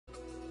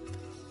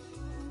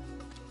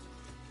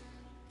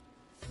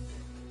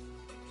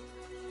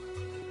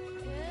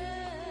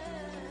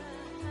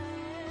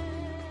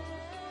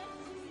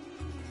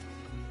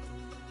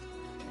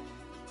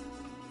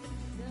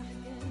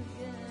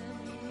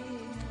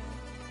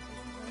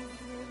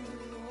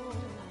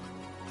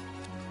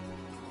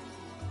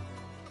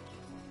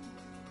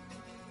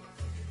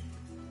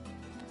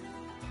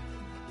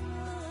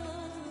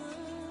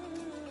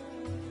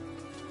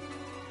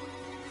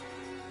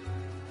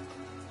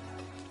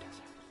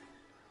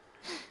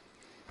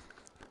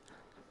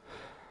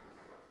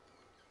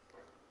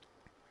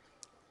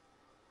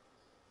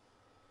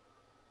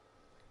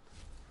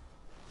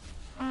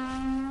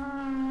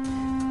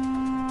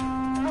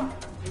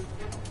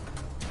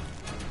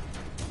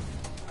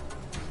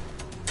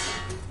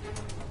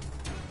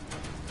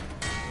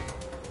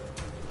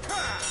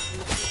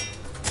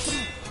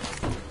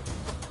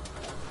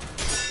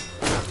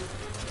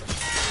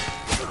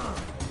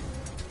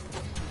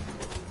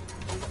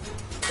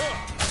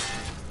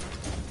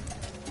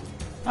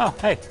Oh,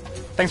 hey.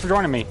 Thanks for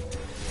joining me.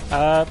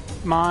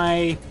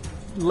 My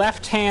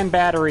left-hand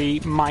battery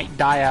might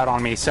die out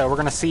on me, so we're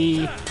gonna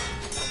see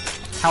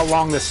how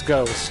long this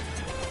goes.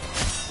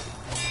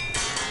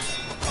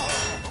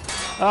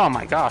 Oh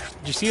my gosh.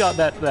 Did you see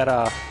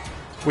that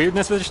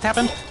weirdness that just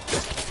happened?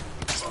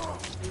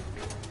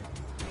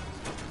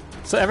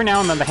 So every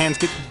now and then the hands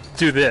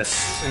do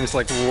this, and it's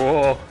like,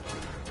 whoa.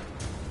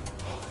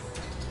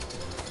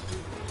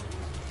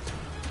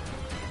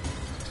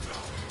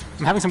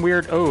 I'm having some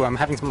weird... Oh, I'm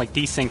having some, like,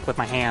 desync with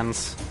my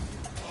hands.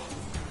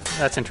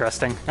 That's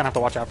interesting. Gonna have to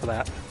watch out for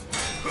that.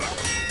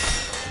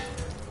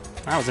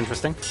 That was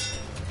interesting.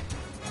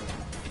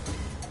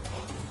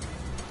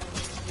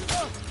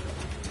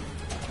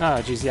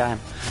 Oh, geez, yeah, I'm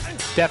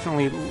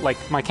definitely, like,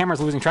 my camera's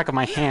losing track of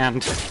my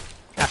hand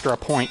after a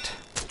point.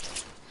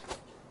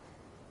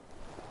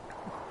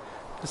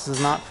 This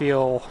does not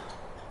feel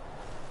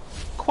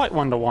quite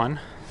one-to-one.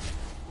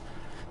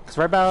 Because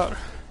right about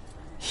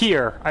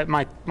here,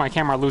 my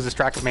camera loses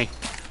track of me.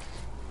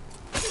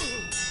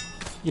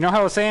 You know how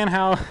I was saying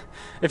how,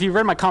 if you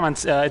read my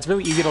comments, it's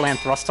really easy to land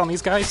thrusts on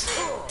these guys?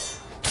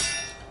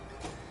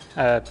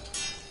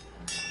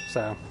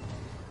 So.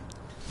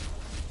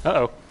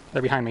 Uh-oh,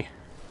 they're behind me.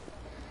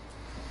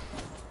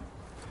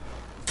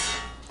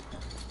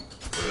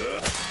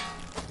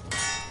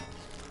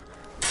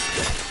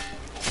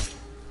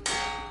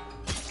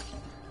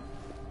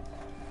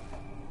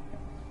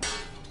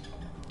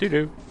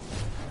 Doo-doo.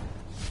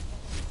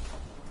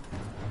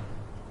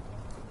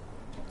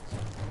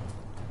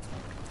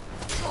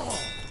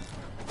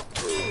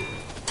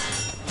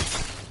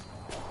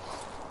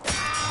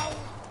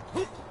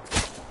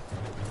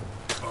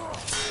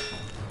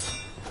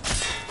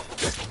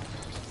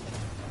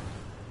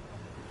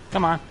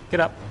 Come on,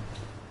 get up.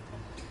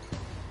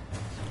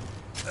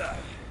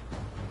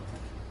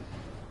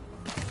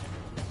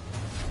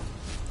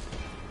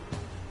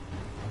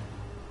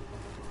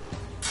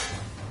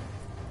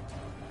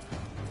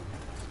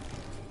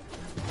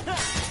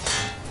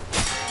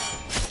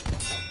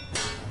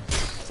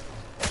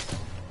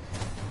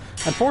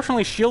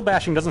 Unfortunately, shield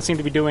bashing doesn't seem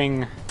to be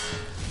doing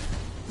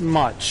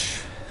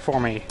much for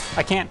me.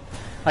 I can't...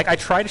 Like, I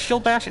try to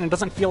shield bash, and it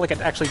doesn't feel like it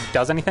actually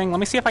does anything. Let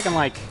me see if I can,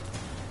 like,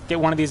 get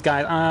one of these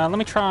guys. Let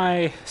me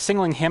try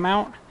singling him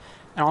out,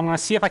 and I'm going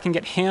to see if I can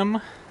get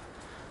him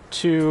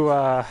to,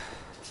 well,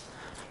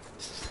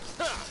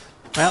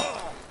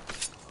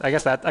 I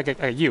guess that...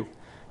 Okay, you.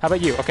 How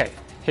about you? Okay,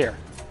 here.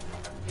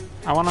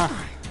 I want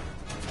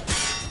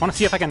to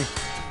see if I can...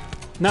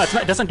 No,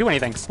 it doesn't do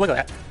anything. Just look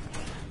at that.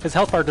 His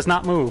health bar does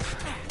not move.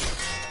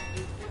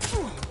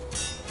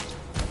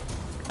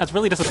 That's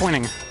really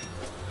disappointing.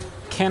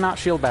 Cannot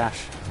shield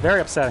bash. Very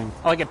upsetting.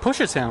 Like, it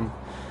pushes him,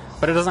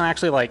 but it doesn't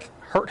actually, like,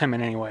 hurt him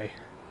in any way.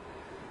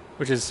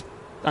 Which is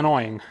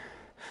annoying.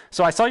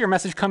 So I saw your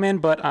message come in,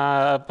 but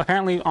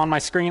apparently on my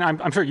screen,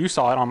 I'm sure you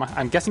saw it on my...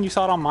 I'm guessing you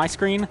saw it on my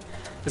screen,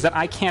 is that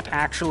I can't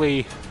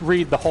actually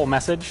read the whole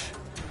message.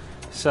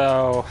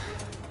 So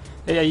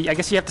I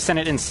guess you have to send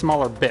it in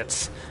smaller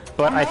bits.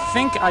 But I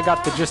think I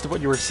got the gist of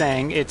what you were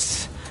saying.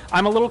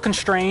 I'm a little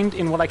constrained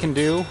in what I can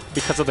do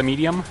because of the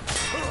medium.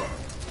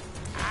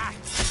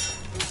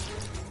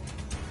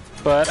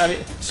 But I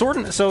mean,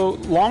 so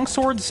long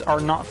swords are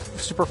not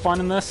super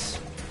fun in this.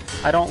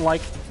 I don't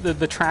like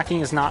the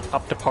tracking is not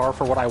up to par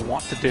for what I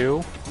want to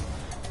do.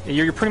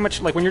 You're pretty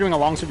much like when you're doing a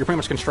long sword, you're pretty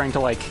much constrained to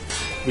like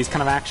these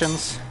kind of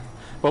actions.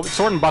 But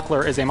sword and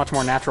buckler is a much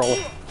more natural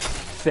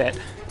fit.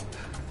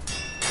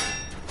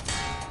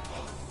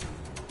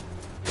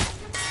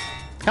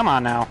 Come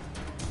on now.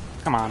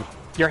 Come on.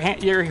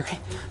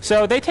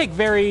 So they take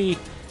very...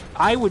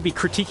 I would be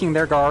critiquing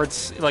their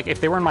guards. Like,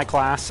 if they were in my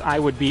class, I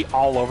would be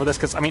all over this.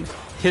 Because, I mean,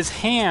 his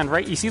hand,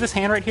 right? You see this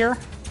hand right here?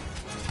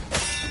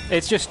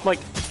 It's just, like...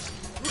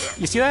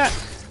 You see that?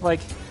 Like,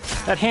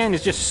 that hand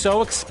is just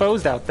so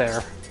exposed out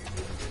there.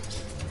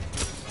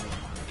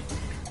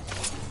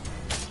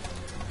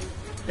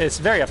 It's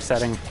very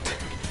upsetting.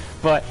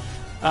 But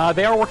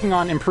they are working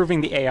on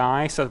improving the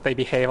AI so that they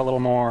behave a little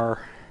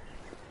more...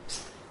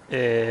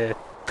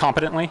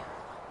 competently.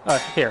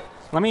 Here,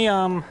 let me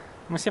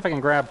see if I can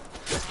grab...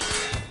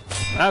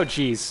 Oh,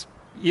 jeez.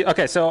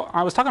 Okay, so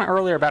I was talking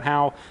earlier about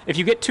how if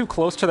you get too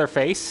close to their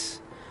face,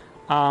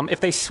 if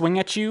they swing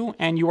at you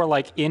and you are,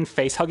 like, in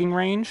face-hugging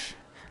range,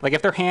 like,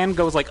 if their hand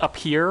goes, like, up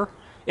here,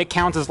 it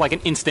counts as, like,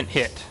 an instant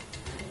hit.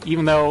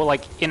 Even though,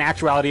 like, in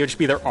actuality, it would just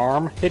be their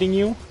arm hitting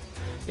you.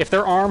 If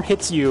their arm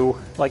hits you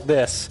like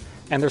this,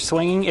 and they're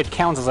swinging, it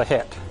counts as a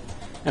hit.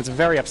 And it's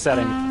very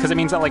upsetting, because it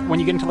means that, like, when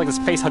you get into, like, this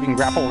face-hugging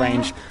grapple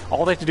range,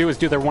 all they have to do is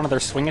do one of their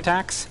swing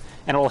attacks,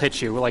 and it'll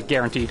hit you, like,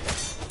 guaranteed.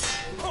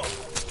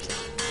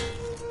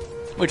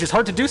 Which is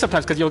hard to do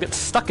sometimes, because you'll get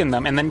stuck in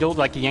them, and then you'll,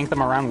 like, yank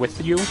them around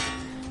with you.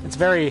 It's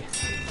very...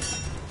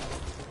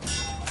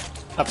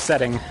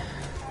 upsetting.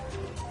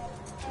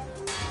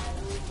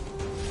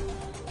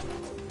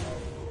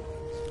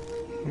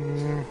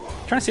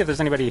 Trying to see if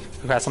there's anybody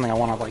who has something I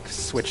want to, like,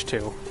 switch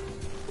to.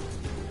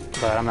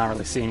 But I'm not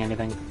really seeing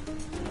anything.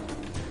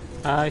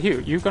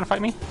 Hugh, you gonna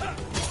fight me?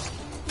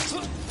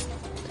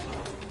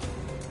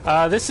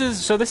 This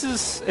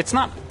is it's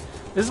not.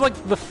 This is like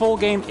the full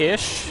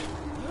game-ish.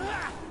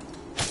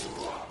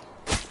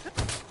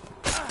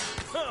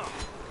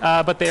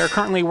 But they are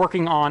currently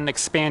working on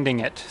expanding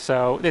it,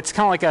 so it's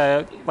kind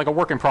of like a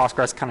work in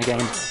progress kind of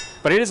game.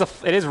 But it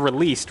is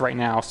released right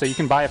now, so you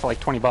can buy it for like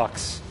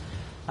 $20.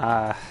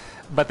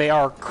 But they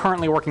are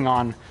currently working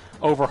on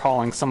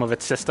overhauling some of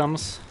its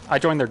systems. I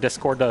joined their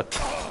Discord to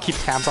keep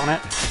tabs on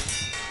it.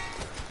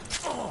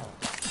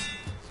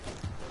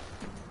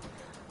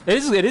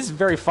 It is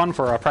very fun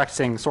for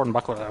practicing sword and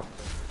buckler, though.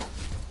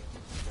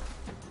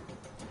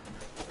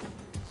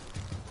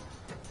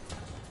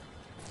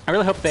 I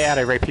really hope they add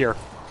a rapier.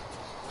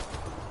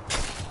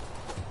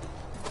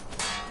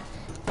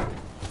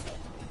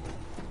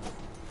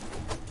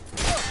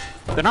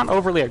 They're not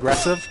overly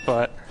aggressive,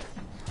 but...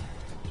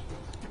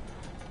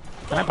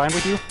 Can I bind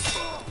with you?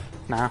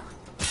 Nah.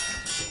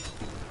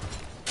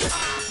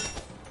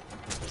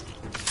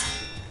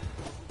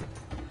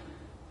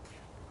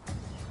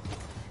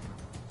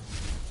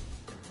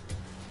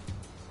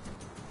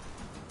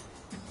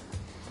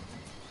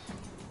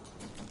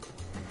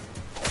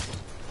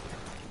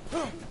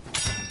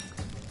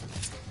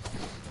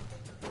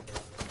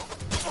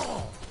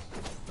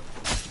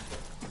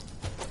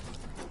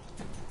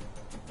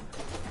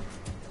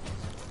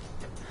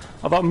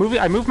 Although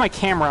I move my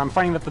camera, I'm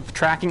finding that the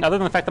tracking, other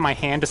than the fact that my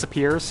hand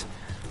disappears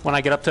when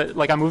I get up to,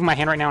 like, I'm moving my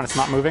hand right now and it's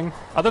not moving.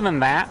 Other than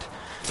that,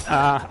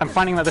 I'm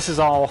finding that this is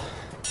all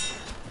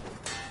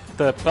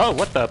the, oh,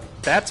 what the,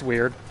 that's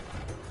weird.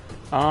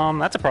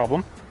 That's a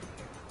problem.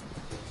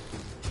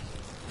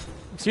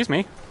 Excuse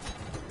me.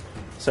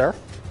 Sir?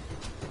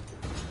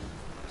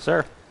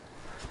 Sir?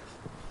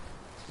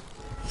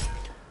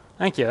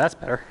 Thank you, that's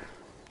better.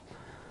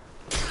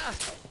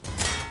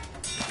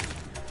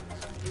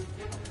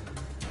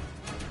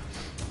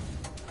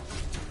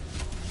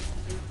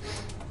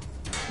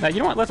 Now, you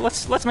know what?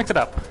 Let's mix it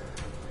up.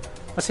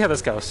 Let's see how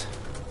this goes.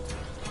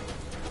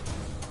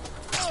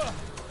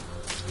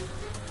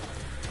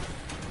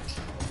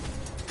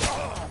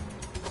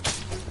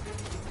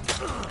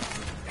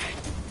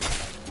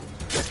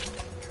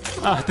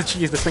 Ah, oh,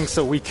 jeez, this thing's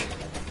so weak.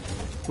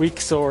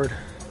 Weak sword.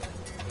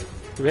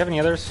 Do we have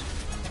any others?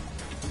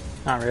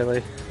 Not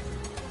really.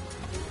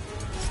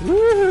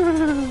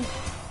 Woo!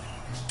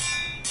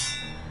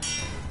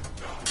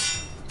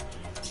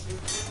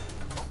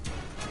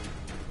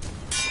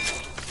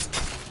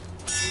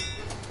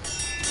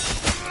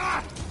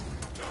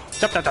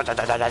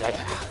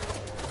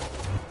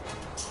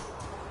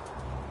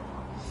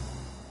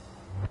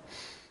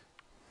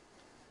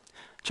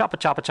 Choppa,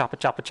 choppa, choppa,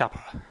 choppa,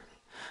 choppa.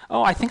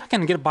 Oh, I think I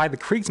can get by the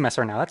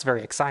Kriegsmesser now. That's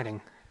very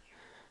exciting.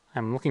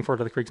 I'm looking forward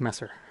to the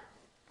Kriegsmesser.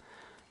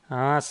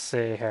 Let's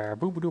see here.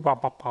 Boop, boop,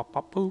 bop, bop, bop,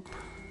 bop, boop.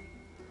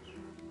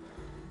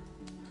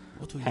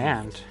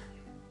 And.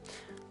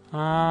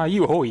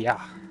 Oh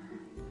yeah.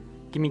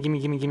 Gimme, gimme,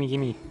 gimme, gimme,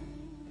 gimme.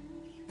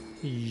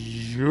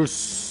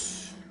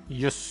 Yes.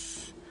 Yes.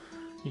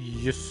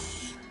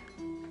 Yes.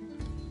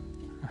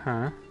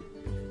 Uh-huh.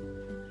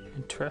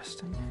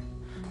 Interesting.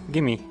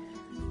 Gimme.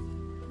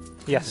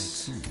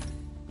 Yes.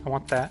 I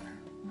want that.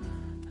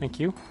 Thank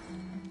you.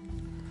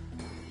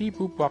 Beep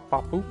boop bop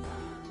bop boop.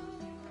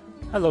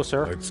 Hello,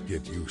 sir. Let's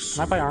get you.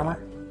 Can I buy armor?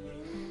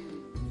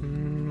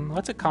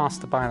 What's it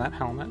cost to buy that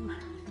helmet?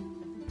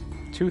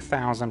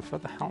 2,000 for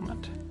the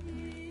helmet.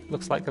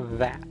 Looks like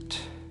that.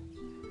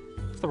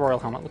 What's the royal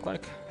helmet look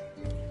like?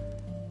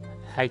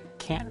 I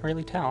can't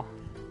really tell.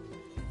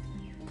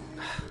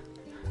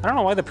 I don't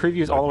know why the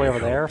preview is all the way over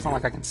there. It's not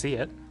like I can see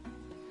it.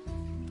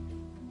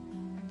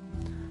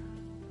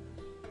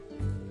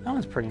 That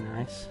one's pretty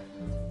nice.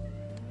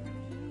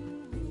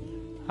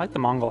 I like the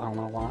Mongol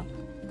helmet a lot.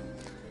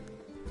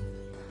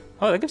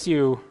 Oh, that gives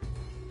you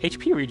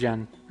HP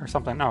regen or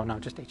something. No, no,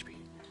 just HP.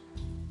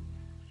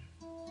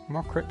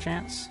 More crit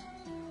chance.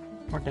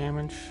 More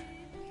damage.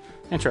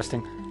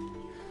 Interesting.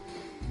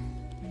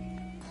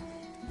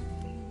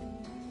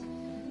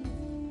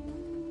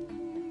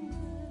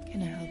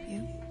 Can I help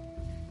you?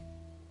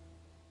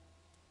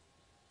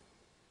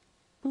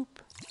 Boop.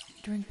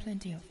 Drink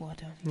plenty of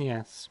water.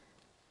 Yes.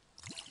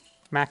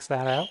 Max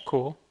that out.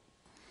 Cool.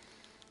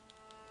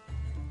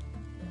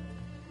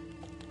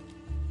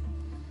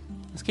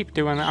 Let's keep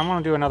doing that. I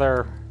want to do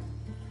another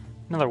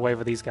wave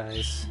of these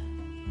guys.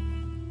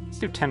 Let's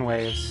do 10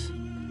 waves.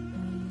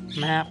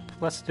 Map.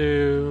 Let's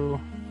do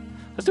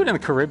it in the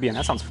Caribbean.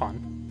 That sounds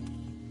fun.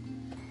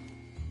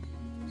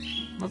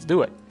 Let's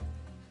do it.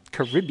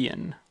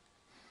 Caribbean.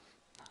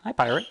 Hi,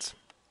 pirates.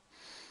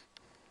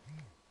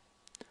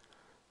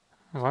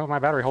 As long as my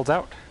battery holds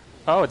out.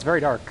 Oh, it's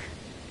very dark.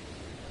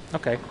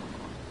 Okay.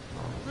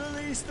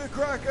 Release the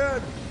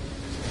Kraken!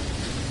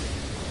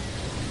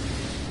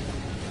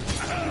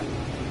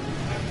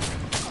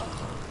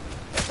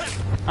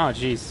 Oh,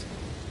 jeez.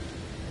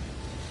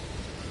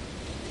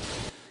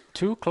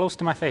 Too close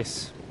to my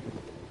face.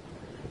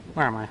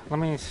 Where am I? Let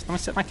me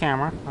set my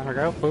camera. There we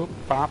go. Boop,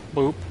 bop,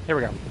 boop. Here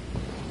we go.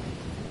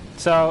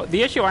 So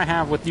the issue I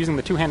have with using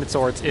the two-handed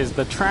swords is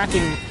the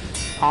tracking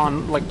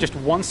on like just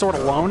one sword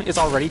alone is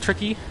already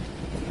tricky.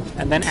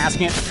 and then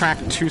asking it to track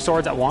 2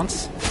 swords at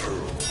once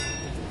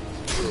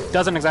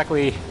doesn't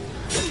exactly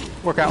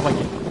work out like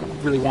you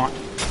really want.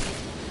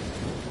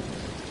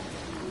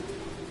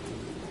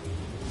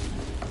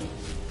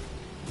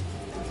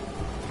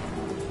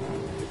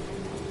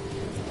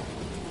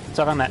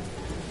 So I found that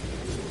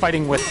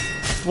fighting with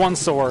 1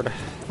 sword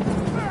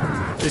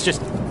is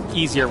just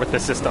easier with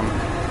this system.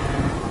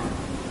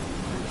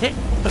 Hit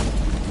the...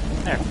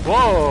 There.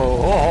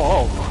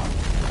 Whoa!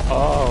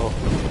 Oh!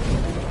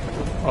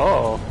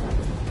 Oh!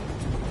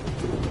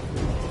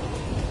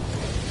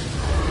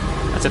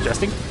 That's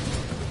interesting.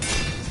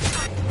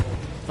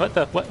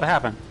 What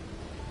happened?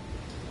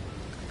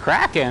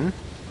 Kraken?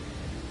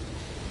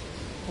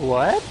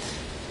 What?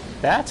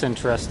 That's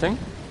interesting.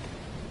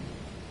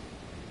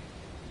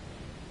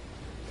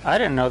 I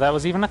didn't know that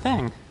was even a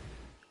thing.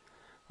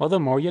 Well, the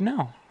more you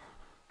know.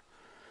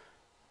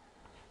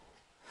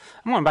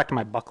 I'm going back to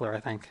my buckler, I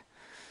think.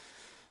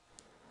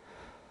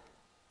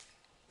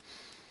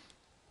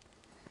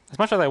 As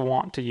much as I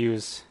want to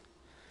use...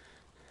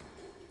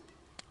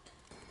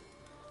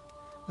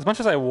 As much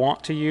as I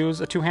want to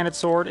use a two-handed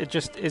sword, it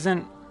just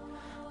isn't...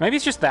 Maybe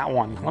it's just that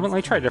one. Let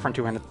me try a different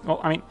two-handed... Well,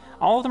 I mean,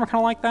 all of them are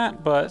kind of like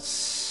that, but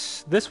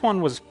this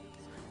one was...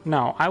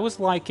 No, I was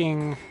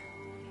liking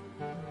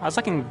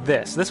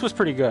this. This was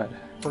pretty good.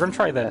 We're going to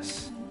try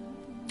this.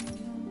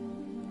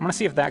 I'm going to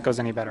see if that goes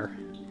any better.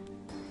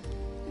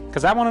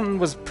 Because that one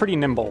was pretty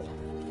nimble.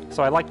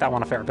 So I like that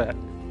one a fair bit.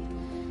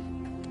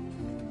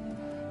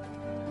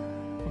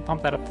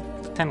 Bump that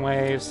up to 10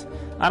 waves.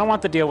 I don't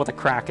want to deal with a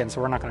Kraken,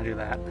 so we're not going to do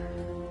that.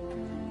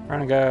 We're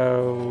going to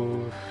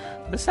go...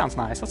 This sounds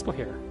nice. Let's go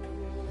here.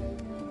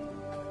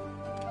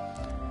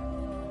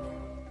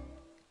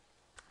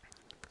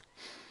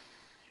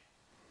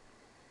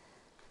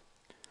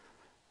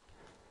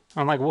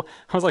 I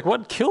was like,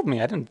 what killed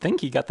me? I didn't think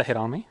he got the hit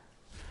on me.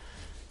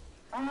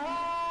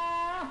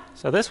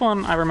 So this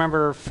one I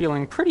remember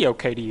feeling pretty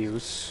okay to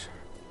use.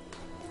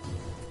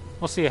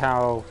 We'll see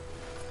how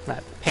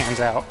that pans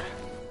out.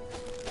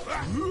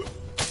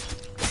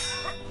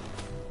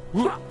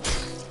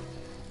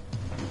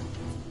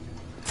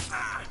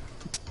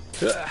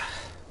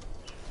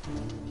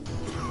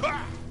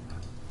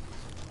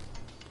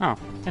 Oh,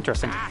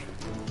 interesting. I'm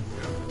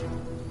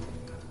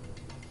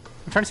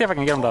trying to see if I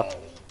can get him to...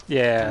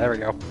 Yeah, there we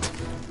go.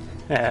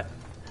 Yeah.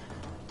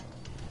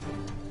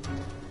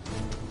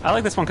 I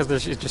like this one because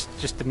there's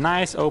just a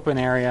nice open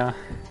area.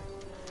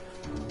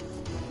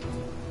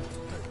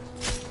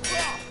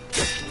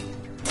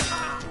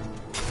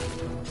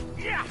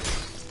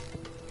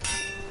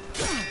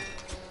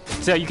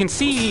 So you can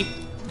see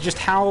just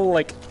how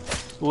like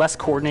less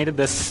coordinated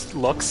this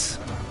looks,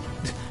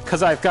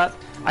 because I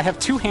have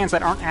 2 hands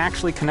that aren't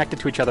actually connected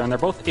to each other, and they're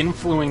both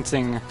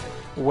influencing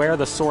where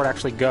the sword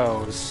actually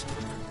goes.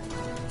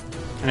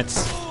 And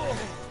it's,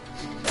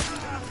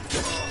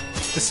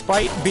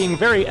 despite being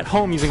very at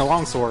home using a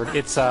longsword,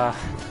 it's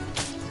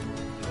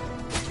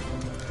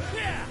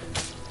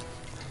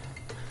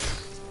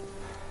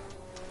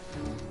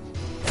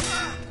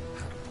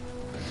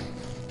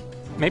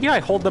maybe I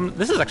hold them...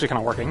 This is actually kind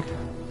of working.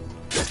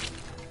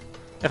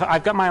 If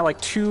I've got my, like,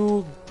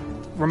 2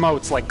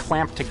 remotes, like,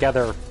 clamped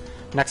together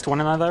next to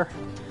one another,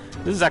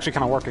 this is actually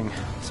kind of working.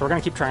 So we're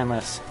going to keep trying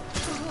this.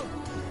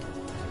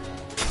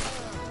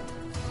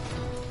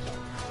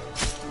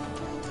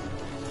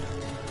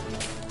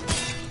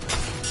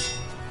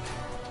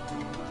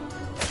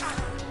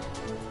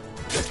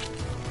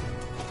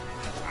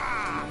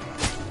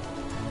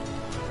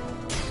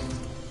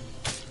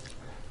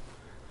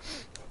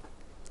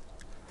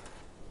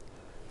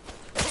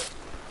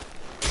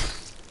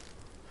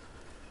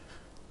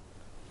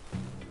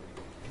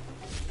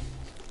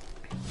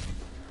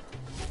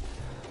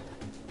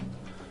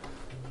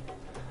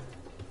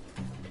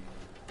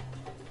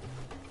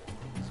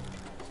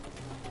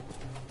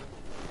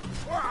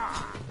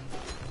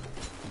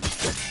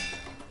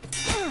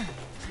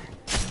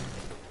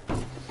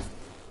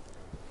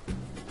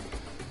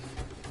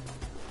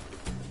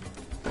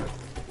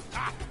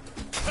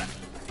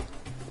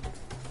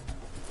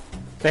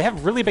 They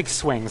have really big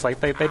swings. Like,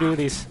 they do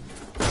these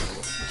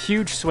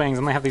huge swings,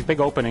 and they have these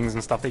big openings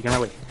and stuff that you can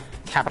really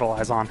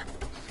capitalize on.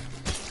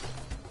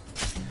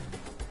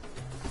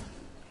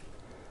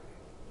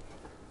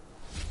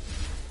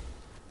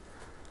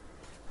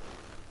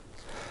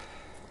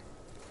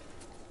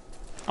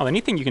 Oh, the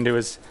neat thing you can do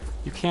is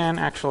you can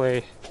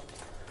actually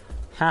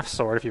half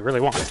sword if you really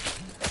want.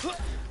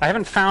 I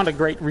haven't found a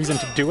great reason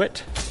to do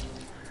it,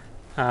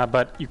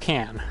 but you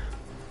can.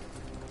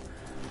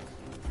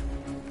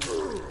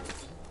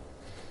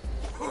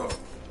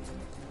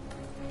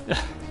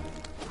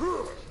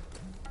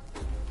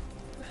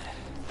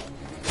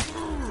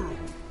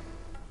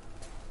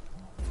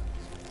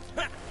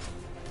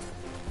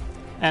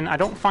 And I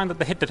don't find that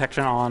the hit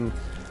detection on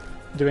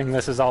doing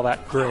this is all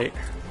that great.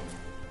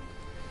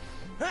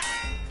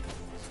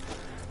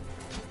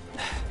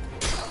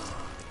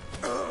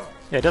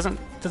 Yeah, it doesn't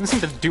seem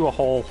to do a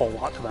whole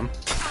lot to them.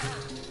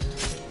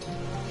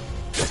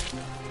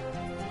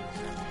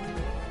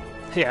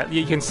 Yeah,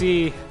 you can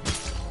see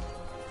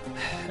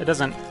it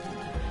doesn't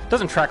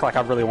track like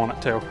I really want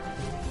it to.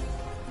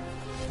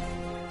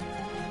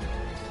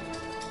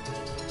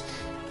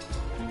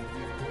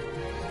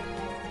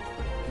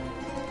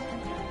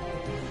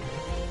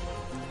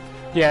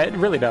 Yeah, it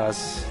really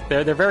does.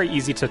 They're very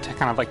easy to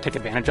kind of like take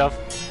advantage of.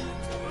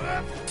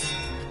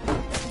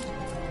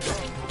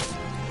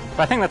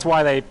 But I think that's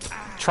why they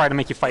try to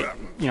make you fight,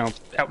 you know,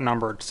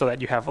 outnumbered, so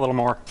that you have a little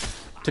more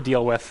to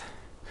deal with.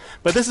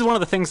 But this is one of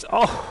the things.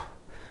 Oh,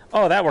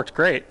 that worked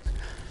great.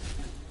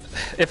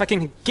 If I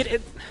can get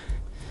it,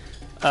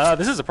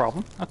 this is a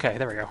problem. Okay,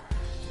 there we go.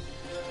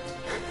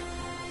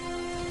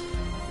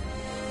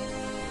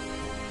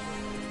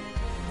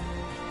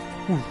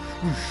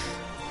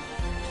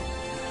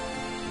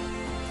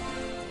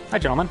 Hi,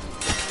 gentlemen.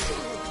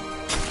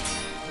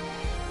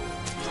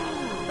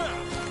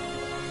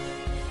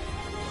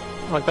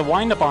 Like the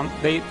wind-up on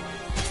like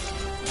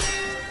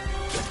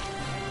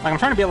I'm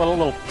trying to be a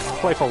little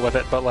playful with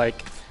it, but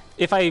like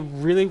if I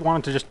really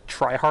wanted to just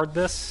try hard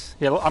this,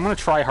 yeah, I'm gonna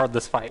try hard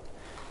this fight.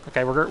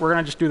 Okay, we're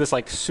gonna just do this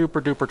like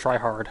super duper try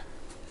hard.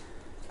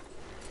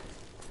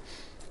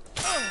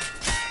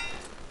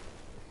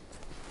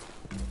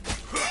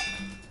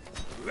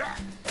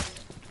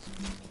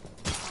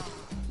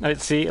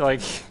 Let's see,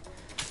 like.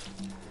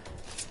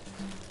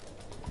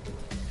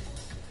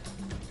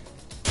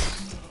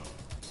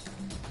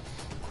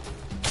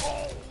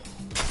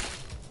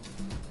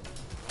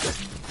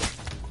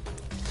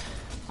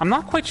 I'm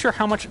not quite sure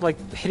how much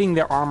like hitting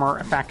their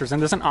armor factors in.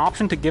 There's an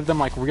option to give them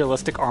like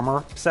realistic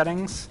armor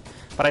settings,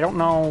 but I don't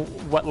know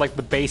what like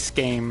the base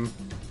game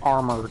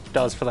armor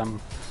does for them.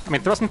 I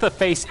mean, thrusting to the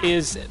face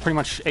is pretty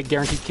much a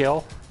guaranteed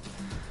kill,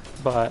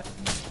 but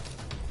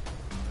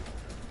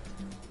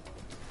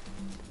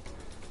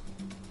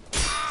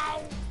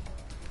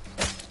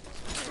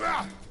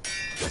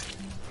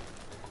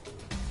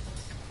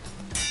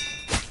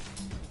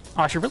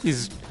I should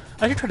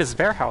try to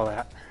Zverhow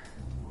that.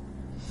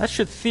 That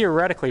should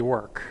theoretically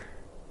work.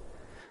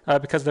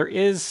 Because there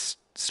is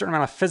a certain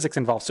amount of physics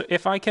involved. So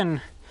if I can...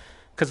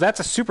 Because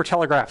that's a super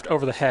telegraphed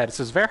over the head.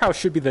 So Zverhow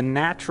should be the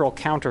natural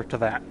counter to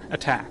that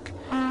attack.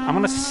 I'm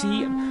going to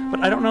see...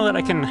 But I don't know that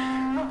I can...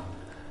 I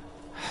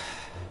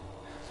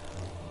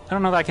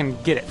don't know that I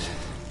can get it.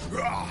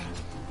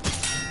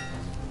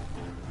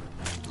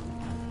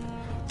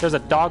 There's a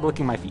dog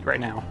licking my feet right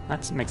now.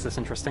 That makes this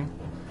interesting.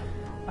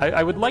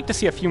 I would like to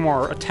see a few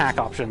more attack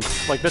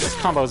options. Like, this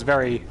combo is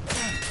very...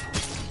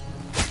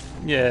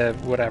 Yeah,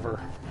 whatever.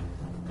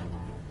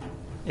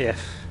 If.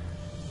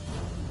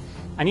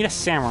 I need a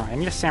samurai. I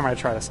need a samurai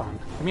to try this on.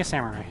 Give me a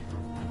samurai.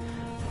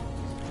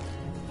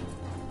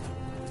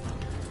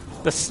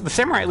 The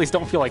samurai at least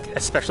don't feel like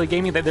especially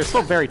gamey. They're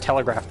still very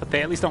telegraphed, but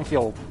they at least don't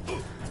feel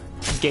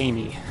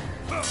gamey.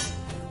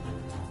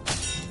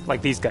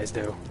 Like these guys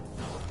do.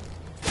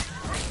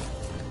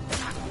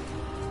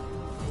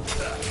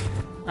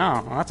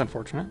 Oh, well, that's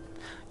unfortunate.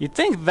 You'd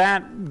think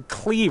that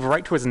cleave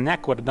right to his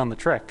neck would have done the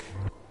trick.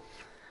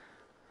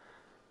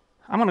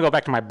 I'm gonna go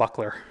back to my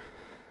buckler.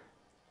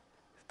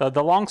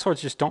 The long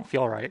swords just don't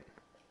feel right.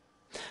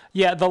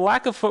 Yeah, the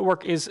lack of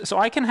footwork is... So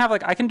I can have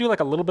like... I can do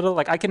like a little bit of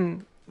like... I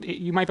can...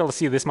 You might be able to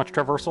see this much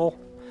traversal.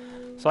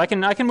 So I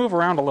can move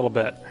around a little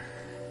bit.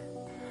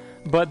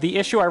 But the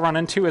issue I run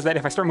into is that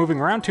if I start moving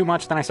around too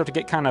much, then I start to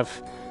get kind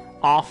of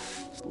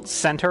off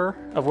center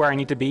of where I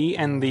need to be,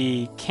 and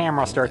the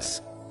camera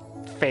starts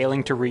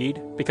failing to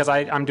read, because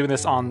I'm doing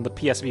this on the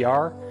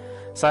PSVR.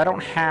 So I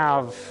don't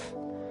have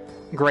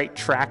great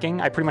tracking.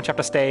 I pretty much have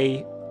to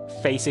stay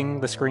facing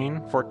the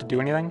screen for it to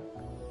do anything.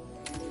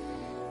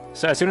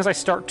 So as soon as I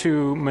start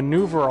to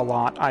maneuver a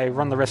lot, I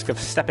run the risk of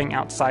stepping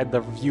outside the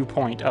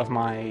viewpoint of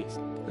my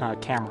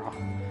camera,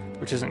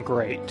 which isn't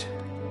great.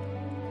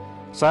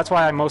 So that's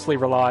why I mostly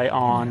rely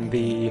on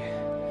the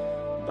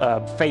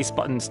face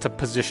buttons to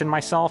position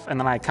myself, and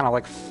then I kind of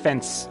like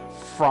fence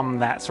from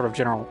that sort of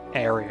general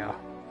area.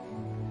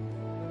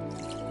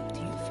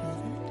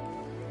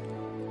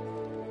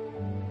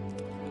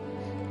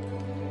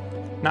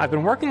 Now, I've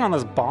been working on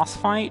this boss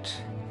fight.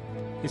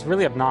 He's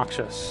really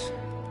obnoxious.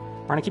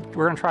 We're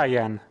gonna try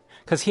again.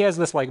 Because he has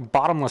this, like,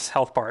 bottomless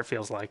health bar, it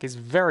feels like. He's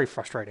very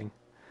frustrating.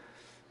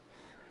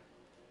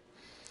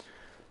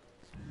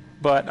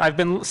 But I've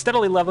been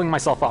steadily leveling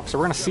myself up, so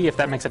we're gonna see if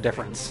that makes a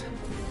difference.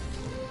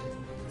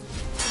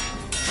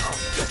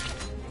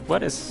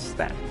 What is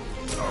that?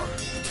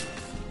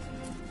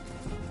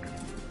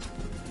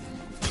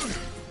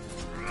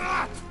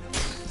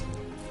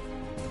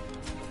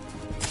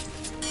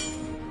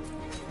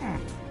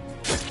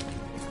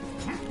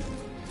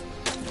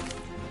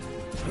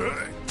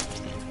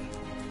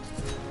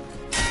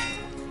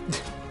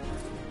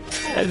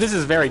 This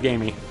is very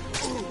gamey.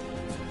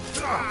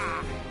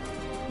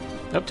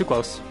 Nope, too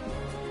close.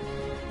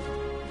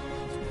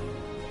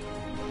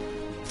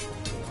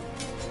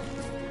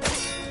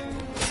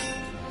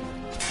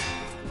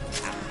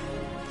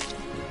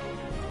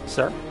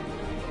 Sir?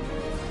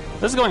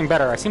 This is going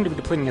better. I seem to be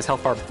depleting his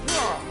health bar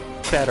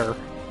better.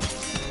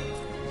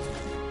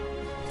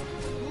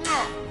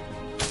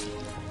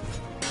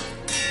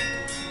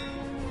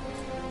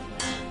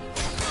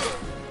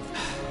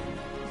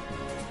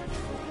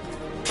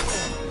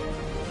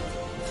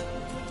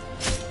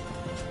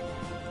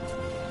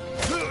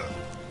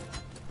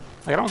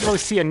 Like, I don't really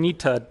see a need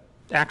to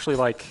actually,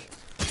 like...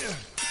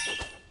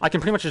 I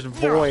can pretty much just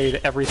void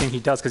everything he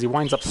does because he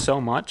winds up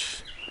so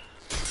much.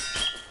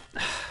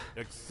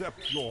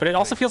 But it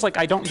also feels like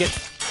I don't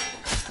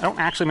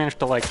actually manage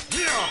to, like,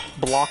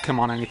 block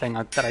him on anything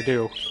that I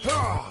do.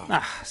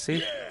 Ah,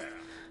 see?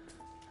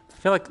 I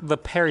feel like the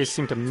parries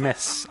seem to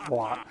miss a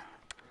lot.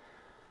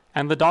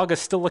 And the dog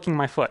is still licking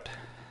my foot.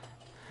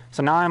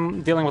 So now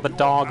I'm dealing with a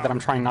dog that I'm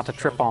trying not to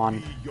trip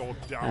on.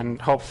 And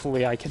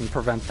hopefully I can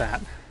prevent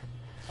that.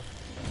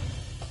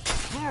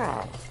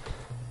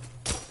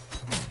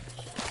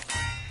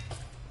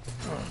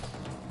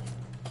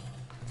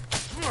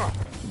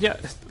 Yeah,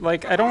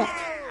 like, I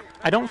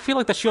don't feel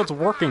like the shield's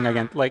working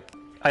again. Like,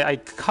 I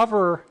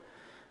cover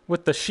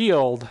with the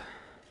shield,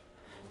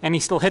 and he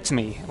still hits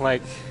me.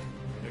 Like,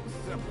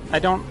 I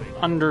don't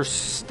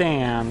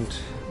understand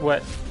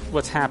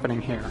what's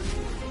happening here.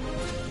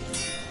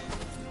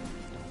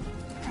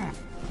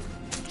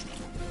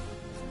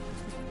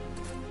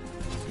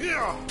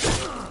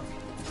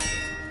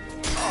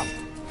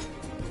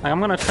 Like, I'm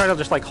gonna try to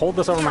just, like, hold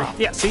this over my...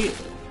 Yeah, see?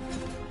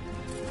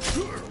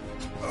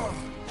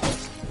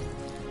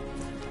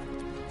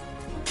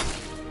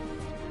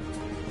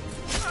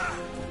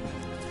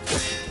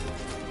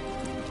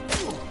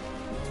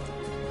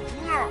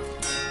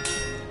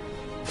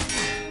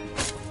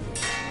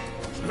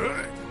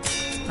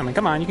 I mean,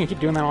 come on, you can keep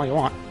doing that all you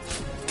want.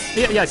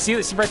 Yeah, see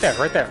right there,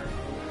 right there.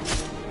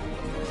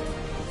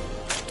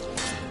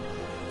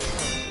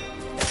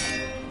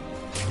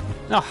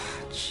 Oh,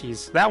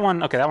 jeez. That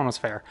one was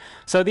fair.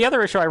 So the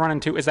other issue I run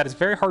into is that it's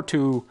very hard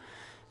to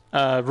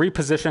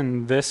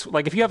reposition this.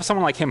 Like, if you have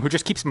someone like him who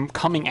just keeps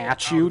coming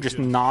at you, just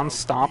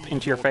non-stop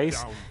into your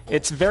face,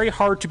 it's very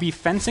hard to be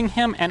fencing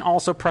him and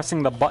also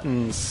pressing the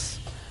buttons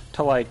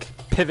to, like,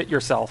 pivot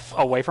yourself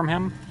away from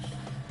him.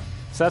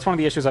 So that's one of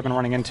the issues I've been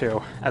running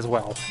into as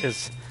well,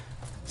 is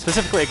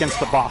specifically against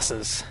the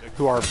bosses,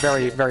 who are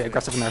very, very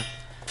aggressive in their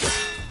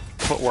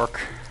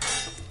footwork.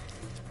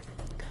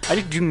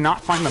 I do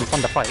not find them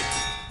fun to fight.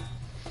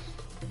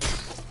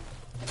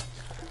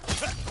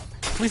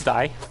 Please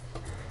die.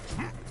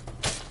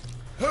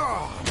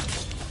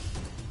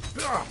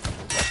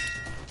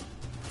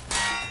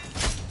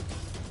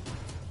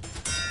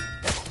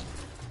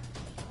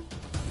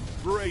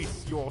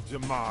 Brace your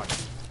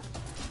demise.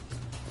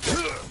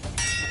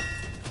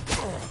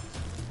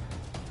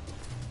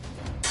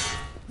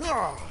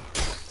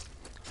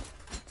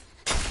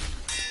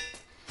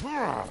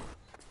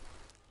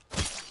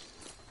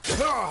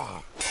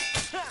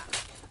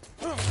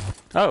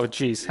 Oh,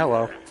 jeez.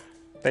 Hello.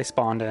 They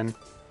spawned in.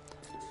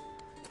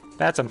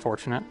 That's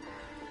unfortunate.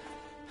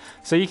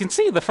 So you can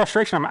see the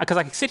frustration, because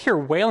I can sit here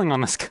wailing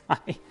on this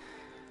guy.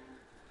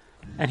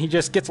 And he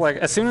just gets, like,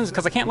 as soon as...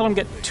 Because I can't let him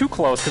get too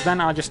close, because then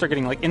I'll just start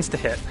getting, like,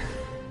 insta-hit.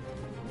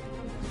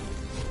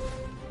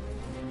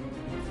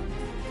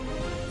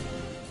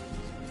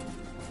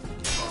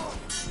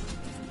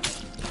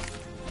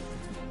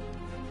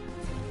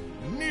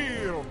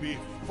 Kneel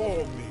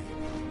before me.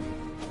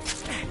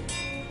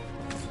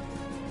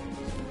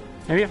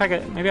 Maybe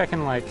I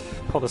can, like,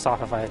 pull this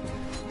off if I...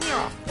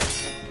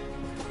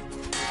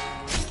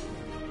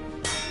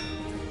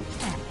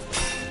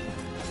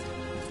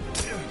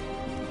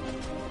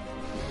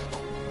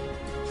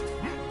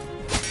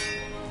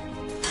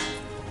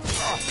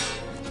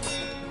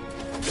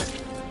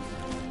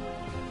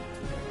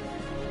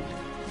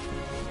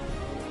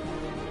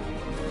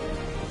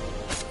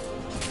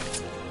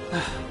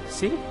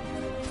 See?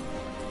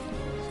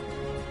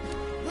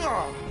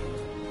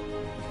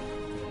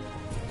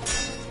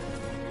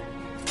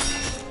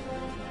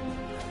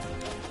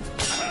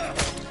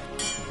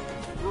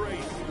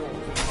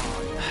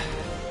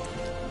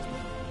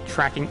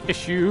 Tracking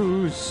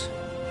issues.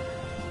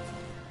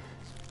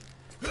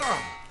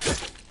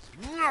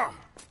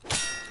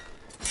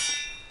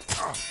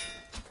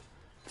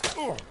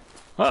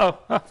 Uh-oh.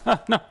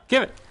 No,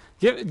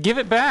 give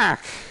it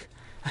back.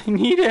 I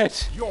need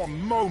it. Your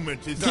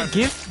moment is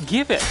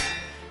give it.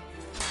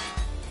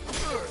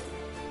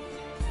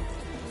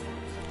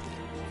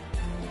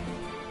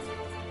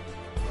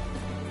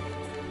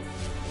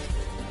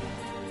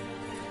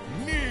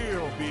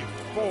 Kneel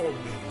before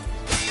me.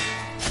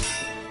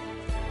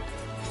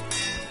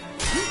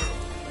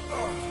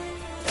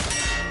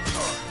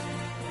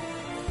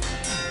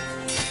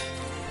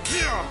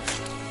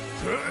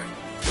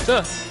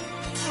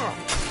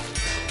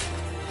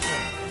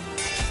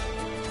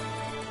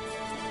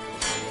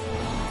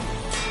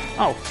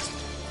 Oh,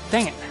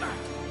 dang it.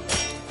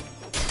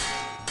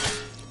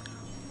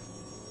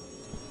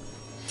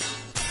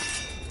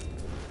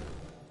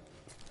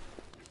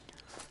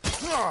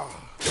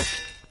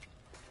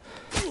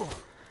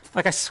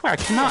 Like, I swear, I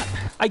cannot...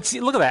 see,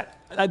 look at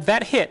that.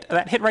 That hit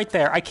right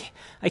there.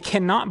 I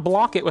cannot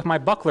block it with my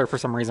buckler for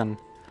some reason.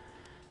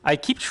 I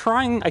keep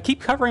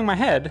covering my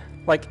head.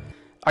 Like,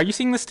 are you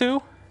seeing this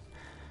too?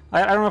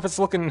 I don't know if it's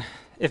looking...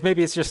 If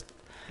maybe it's just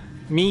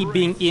me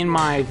being in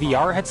my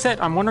VR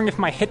headset. I'm wondering if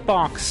my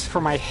hitbox for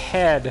my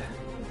head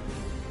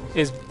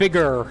is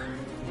bigger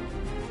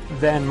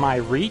than my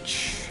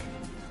reach.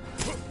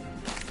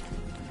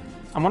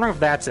 I'm wondering if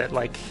that's it.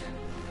 Like,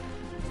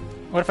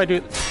 what if I do...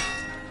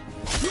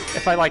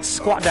 If I, like,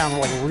 squat down,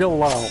 like, real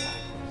low?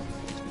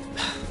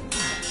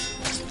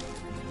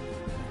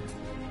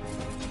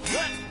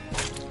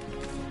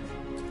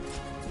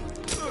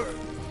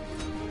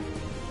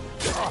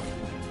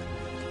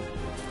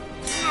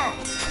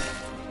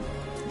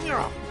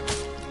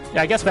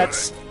 Yeah, I guess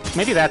that's...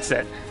 Maybe that's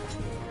it.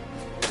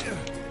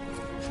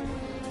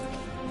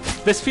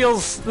 This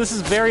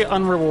is very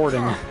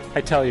unrewarding,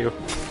 I tell you.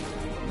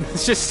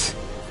 It's just...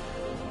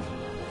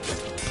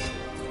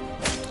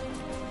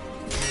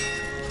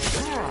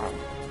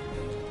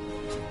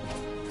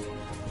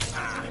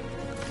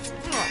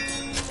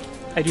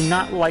 I do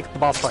not like the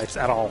boss fights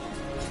at all.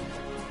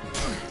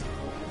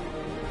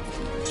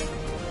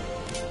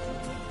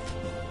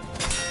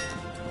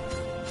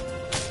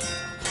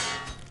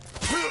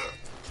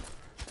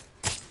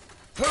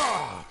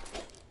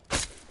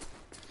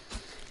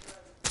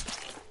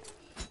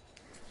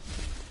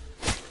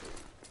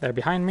 They're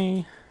behind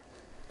me.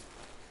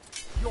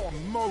 Your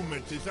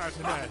moment is at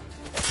an end.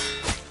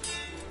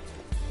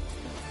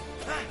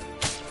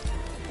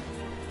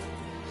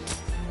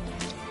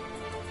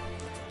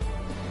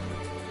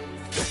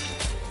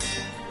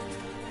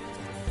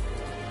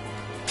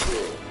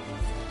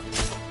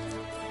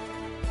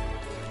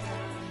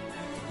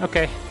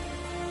 Okay.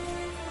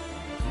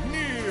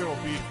 Kneel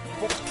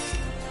before...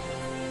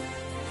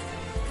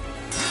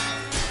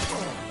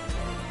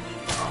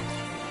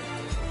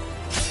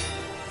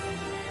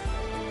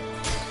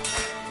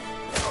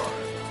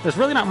 There's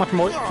really not much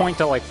more point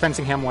to like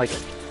fencing him like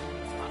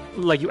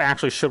you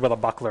actually should with a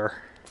buckler.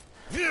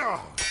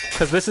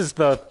 Because this is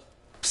the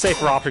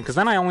safer option. Because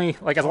then I only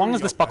like as long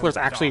as this buckler's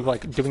actually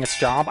like doing its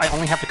job, I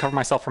only have to cover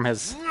myself from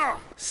his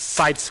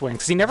side swings.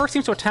 Because he never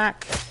seems to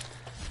attack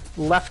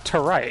left to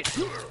right.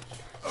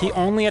 He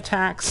only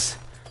attacks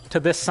to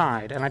this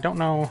side, and I don't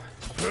know.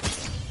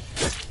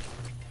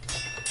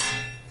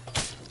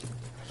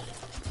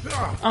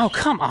 Oh,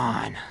 come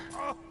on.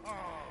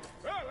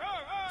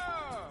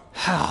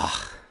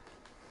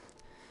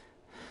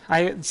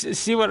 I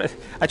see what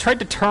I tried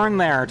to turn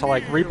there to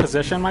like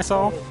reposition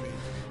myself,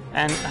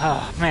 and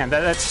oh man,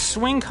 that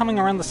swing coming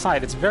around the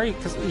side. It's very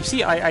because you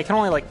see I can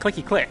only like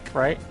clicky click,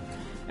 right,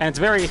 and it's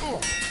very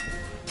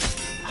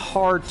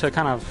hard to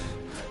kind of.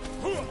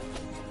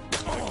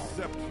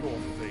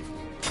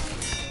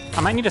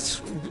 I might need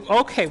to.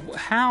 Okay,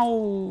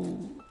 how?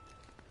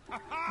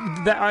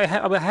 That I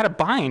had a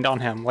bind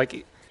on him,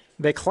 like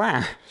they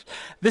clash.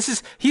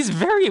 He's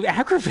very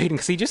aggravating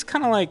because he just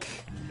kind of like.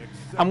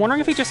 I'm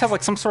wondering if he just has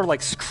like some sort of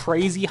like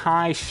crazy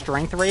high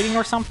strength rating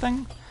or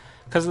something,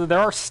 because there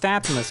are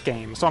stats in this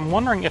game. So I'm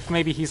wondering if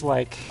maybe he's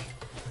like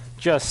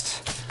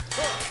just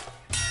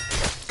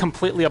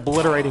completely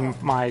obliterating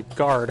my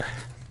guard.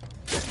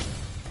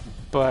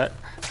 But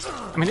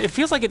I mean, it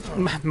feels like it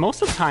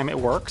most of the time it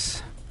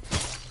works.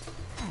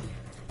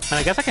 And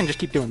I guess I can just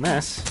keep doing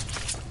this.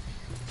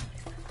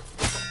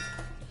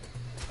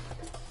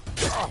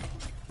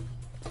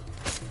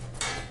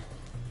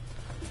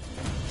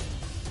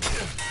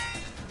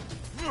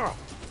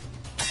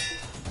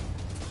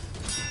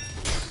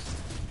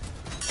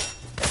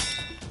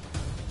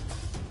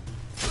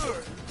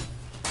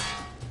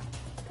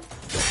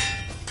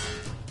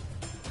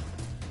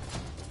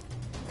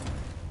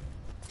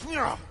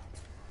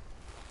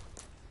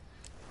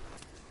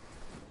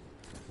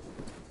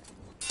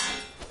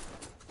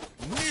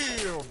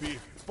 Kneel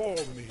before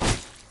me.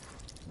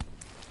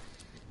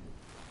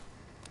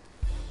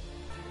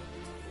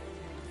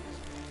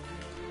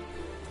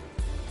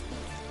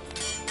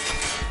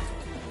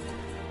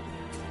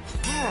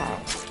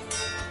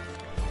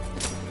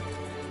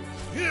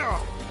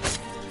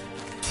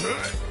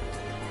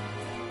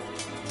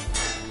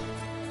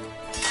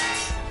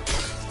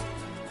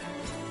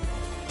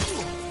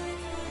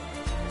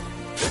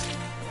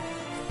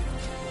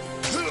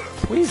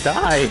 Please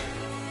die.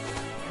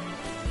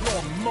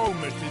 Your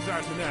moment is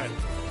at an end.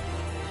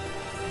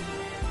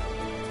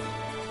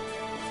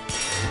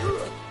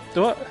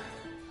 What?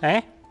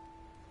 Eh?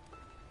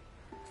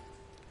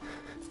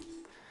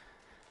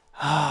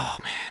 Oh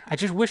man, I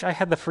just wish I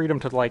had the freedom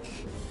to like.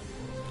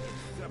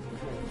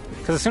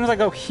 Because as soon as I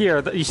go here,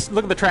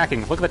 look at the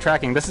tracking. Look at the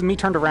tracking. This is me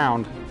turned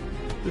around.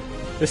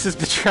 This is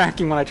the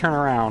tracking when I turn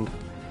around.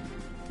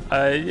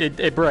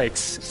 It breaks.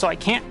 So I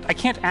can't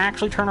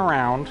actually turn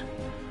around.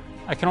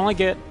 I can only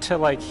get to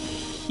like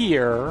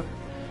here,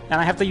 and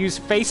I have to use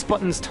face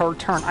buttons to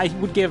turn. I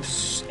would give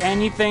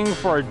anything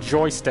for a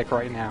joystick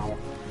right now.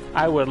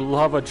 I would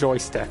love a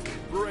joystick.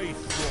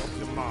 Brace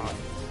your demise.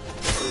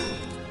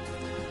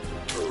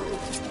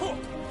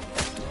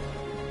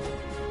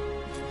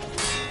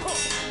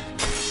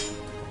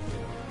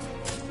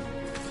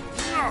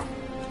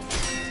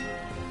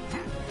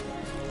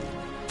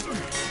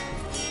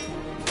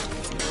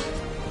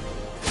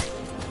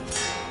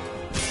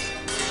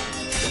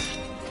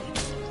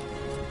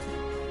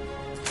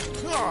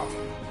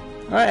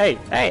 Hey!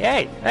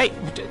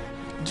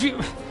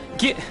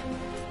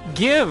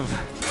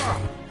 Give!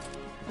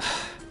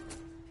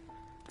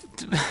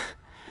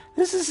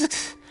 This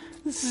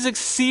This is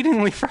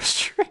exceedingly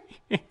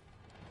frustrating.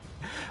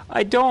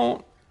 I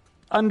don't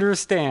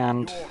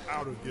understand. Your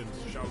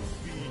arrogance shall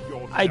be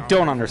your I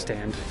don't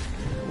understand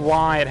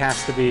why it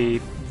has to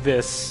be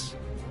this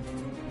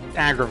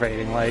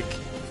aggravating. Like,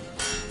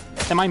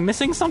 am I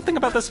missing something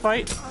about this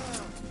fight?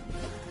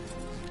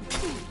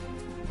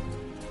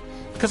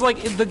 Because,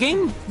 like, the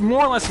game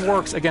more or less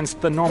works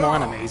against the normal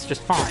enemies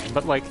just fine,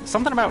 but, like,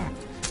 something about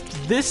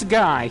this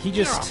guy, he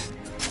just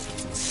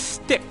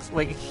sticks.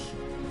 Like,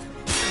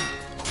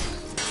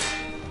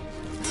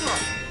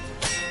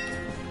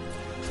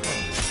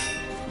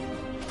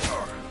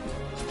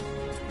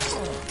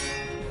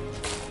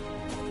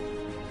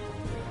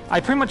 I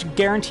pretty much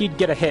guaranteed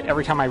get a hit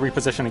every time I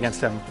reposition against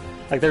him.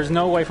 Like, there's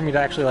no way for me to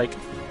actually, like,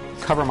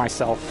 cover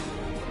myself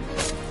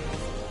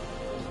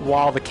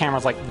while the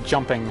camera's, like,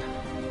 jumping.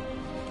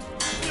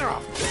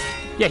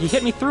 Yeah, he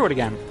hit me through it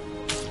again.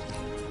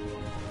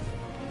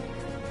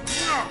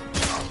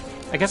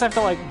 I guess I have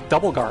to, like,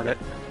 double guard it.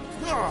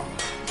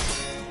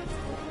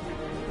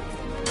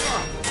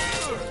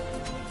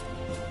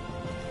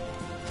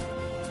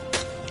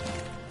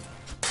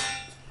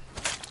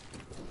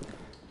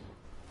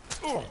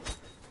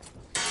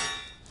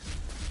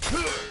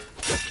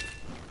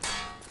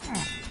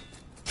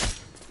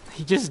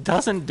 He just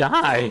doesn't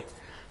die.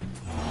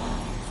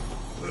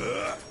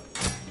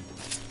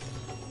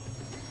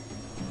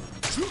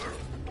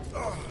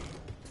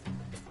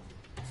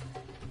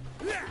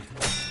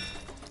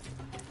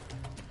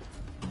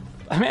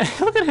 I mean,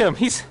 look at him.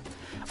 He's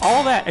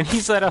all that, and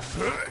he's at a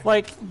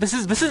like. This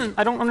isn't.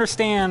 I don't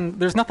understand.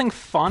 There's nothing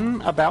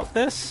fun about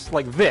this.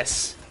 Like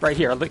this right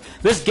here. Like,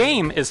 this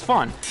game is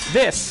fun.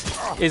 This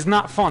is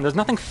not fun. There's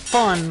nothing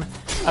fun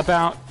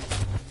about.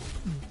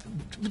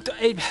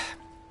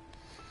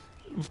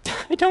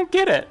 I don't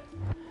get it.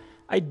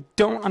 I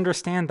don't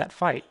understand that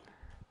fight.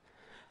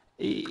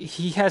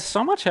 He has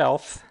so much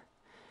health,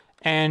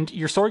 and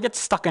your sword gets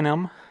stuck in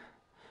him.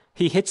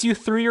 He hits you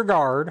through your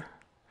guard.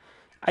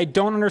 I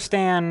don't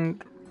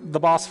understand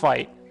the boss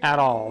fight at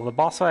all. The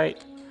boss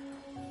fight,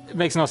 it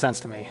makes no sense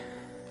to me.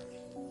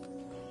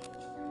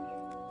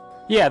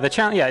 Yeah, the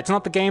challenge. Yeah, it's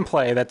not the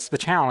gameplay that's the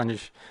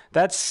challenge.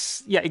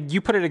 That's yeah.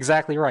 You put it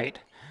exactly right.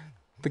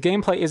 The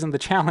gameplay isn't the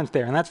challenge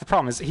there, and that's the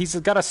problem. Is he's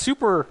got a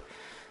super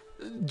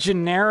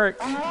generic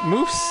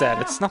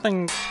moveset. It's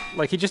nothing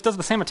like he just does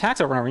the same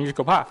attacks over and over. And you just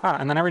go pa pa,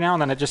 and then every now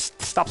and then it just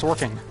stops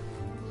working.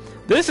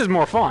 This is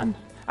more fun.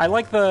 I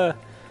like the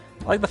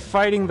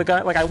fighting the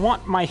guy. Like, I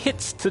want my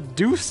hits to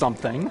do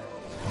something.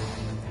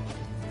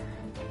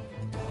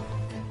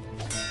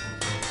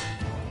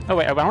 Oh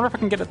wait, I wonder if I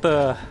can get at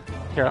the.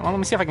 Here, let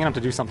me see if I can get him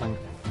to do something.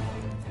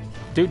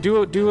 Do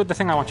the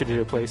thing I want you to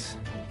do, please.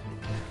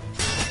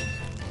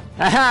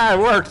 Aha! It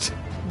worked.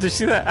 Did you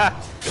see that?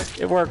 Ah,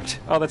 it worked.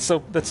 Oh, that's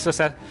so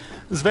sad.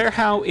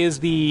 Zverhau is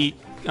the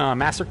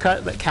master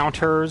cut that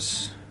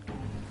counters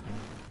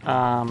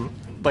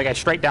like a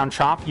straight down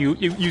chop. You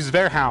use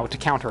Zverhau to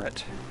counter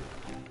it.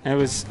 And it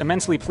was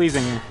immensely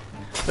pleasing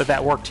that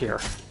that worked here.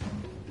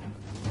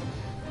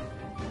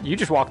 You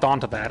just walked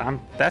onto that.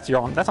 That's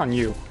on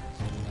you.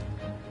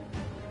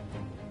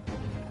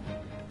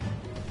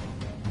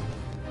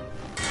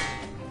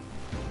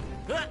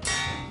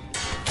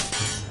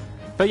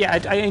 But yeah,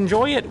 I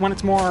enjoy it when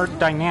it's more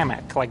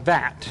dynamic, like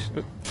that.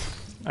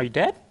 Are you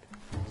dead?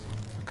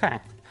 Okay.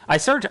 I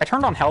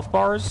turned on health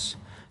bars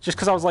just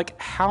because I was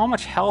like, how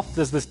much health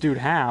does this dude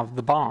have,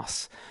 the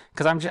boss?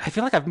 Because I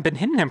feel like I've been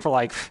hitting him for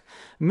like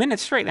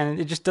minutes straight, and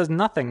it just does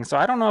nothing. So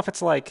I don't know if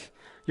it's like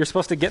you're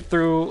supposed to get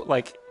through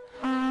like,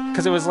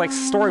 because it was like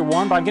story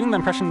 1, but I'm getting the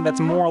impression that's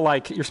more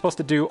like you're supposed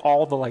to do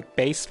all the like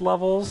base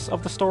levels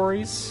of the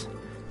stories,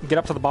 get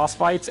up to the boss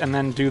fights, and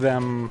then do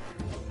them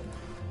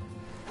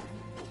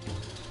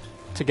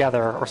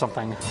together or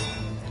something.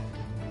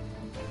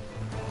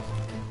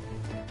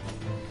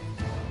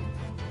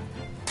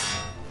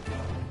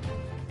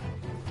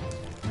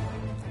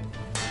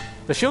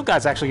 The shield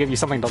guys actually give you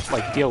something to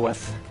like deal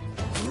with.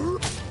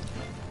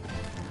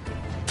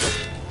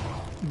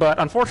 But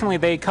unfortunately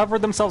they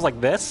covered themselves like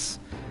this.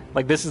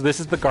 Like this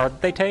is the guard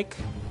that they take.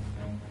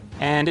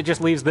 And it just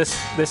leaves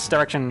this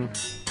direction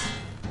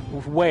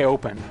way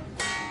open.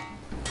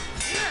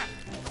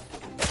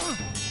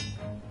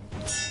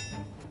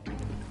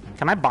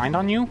 Can I bind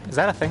on you? Is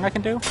that a thing I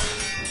can do?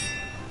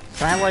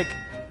 Can I like...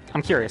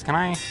 I'm curious, can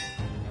I...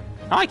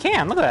 Oh, I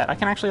can! Look at that! I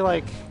can actually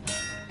like...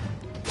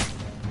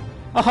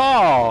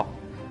 Oh!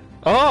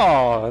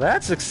 Oh,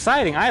 that's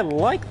exciting. I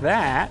like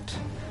that.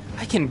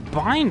 I can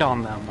bind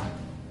on them.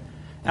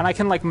 And I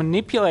can like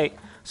manipulate...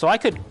 So I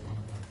could...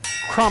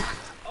 Crump...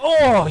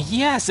 Oh,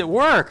 yes, it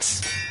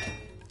works!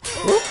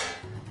 Whoop.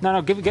 No, I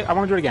want to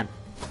do it again.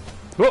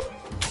 Whoop.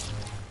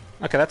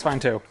 Okay, that's fine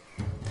too.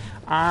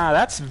 Ah,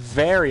 that's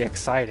very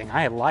exciting.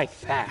 I like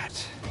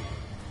that.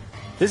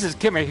 This is...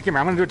 Come here, I'm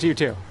going to do it to you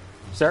too.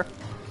 Sir?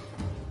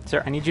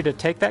 Sir, I need you to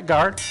take that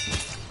guard.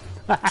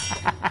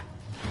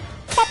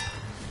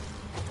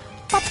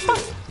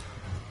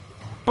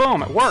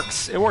 Boom, it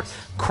works. It works.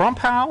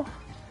 Krumpau.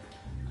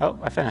 Oh,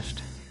 I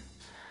finished.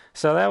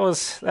 So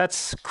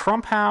that's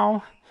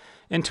Krumpau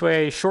into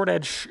a short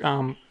edge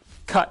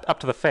cut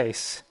up to the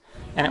face,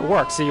 and it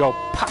works. So you go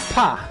pa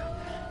pa,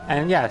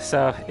 and yeah,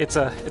 so it's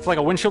like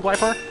a windshield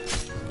wiper,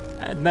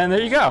 and then there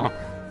you go.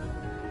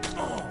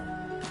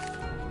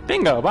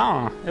 Bingo,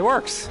 bah, it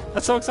works.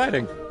 That's so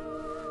exciting.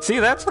 See,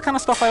 that's the kind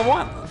of stuff I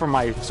want from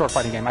my sword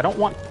fighting game. I don't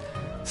want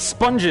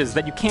sponges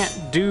that you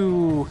can't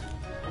do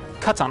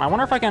cuts on. I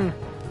wonder if I can.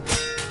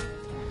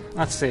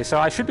 Let's see. So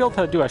I should be able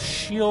to do a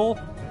shield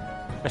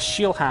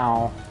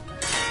how.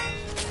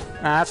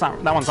 Nah,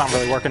 that one's not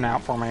really working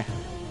out for me.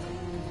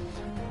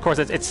 Of course,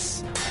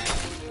 it's.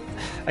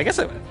 I guess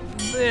it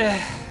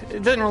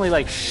doesn't really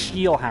like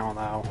shield how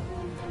though.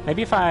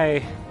 Maybe if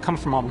I come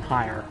from up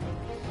higher.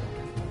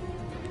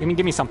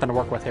 Give me something to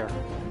work with here.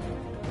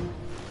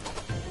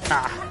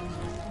 Ah,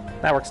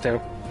 that works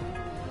too.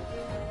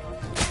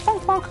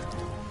 Bonk, bonk.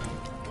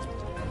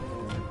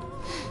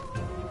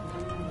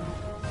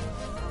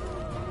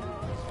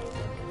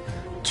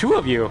 Two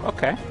of you.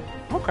 Okay.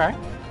 Okay.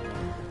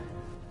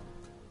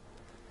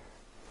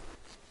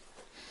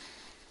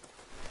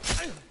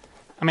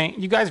 I mean,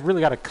 you guys really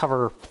got to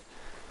cover.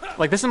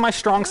 Like, this is my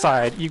strong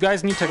side. You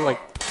guys need to like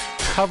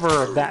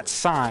cover that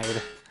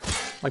side.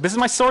 Like, this is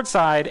my sword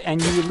side,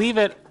 and you leave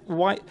it.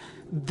 Why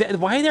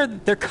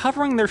they're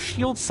covering their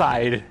shield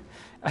side?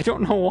 I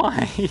don't know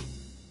why.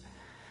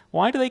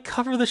 Why do they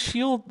cover the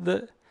shield?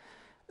 They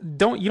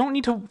don't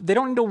need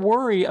to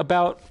worry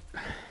about.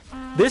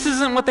 This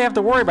isn't what they have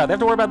to worry about. They have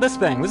to worry about this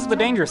thing. This is the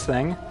dangerous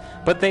thing.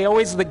 But they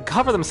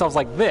cover themselves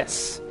like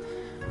this.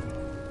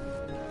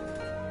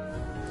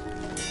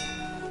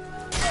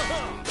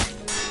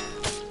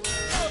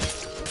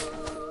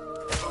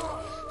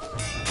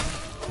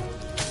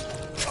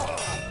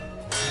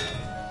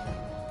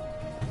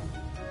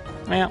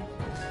 Well,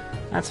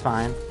 that's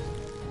fine.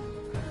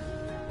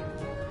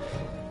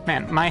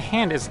 Man, my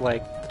hand is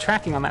like, the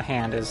tracking on that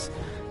hand is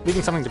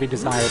leaving something to be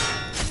desired.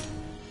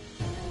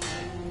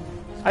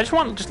 I just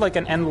want like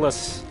an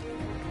endless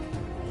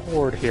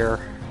horde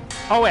here.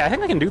 Oh wait, I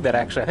think I can do that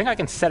actually. I think I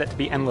can set it to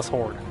be endless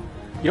horde.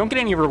 You don't get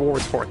any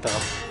rewards for it though,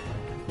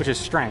 which is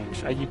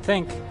strange. You'd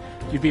think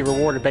you'd be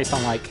rewarded based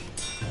on like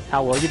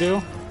how well you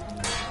do.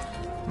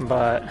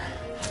 But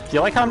do you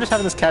like how I'm just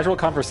having this casual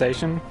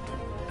conversation?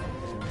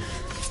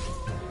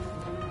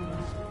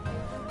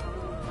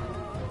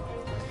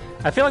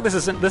 I feel like this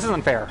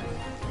isn't fair.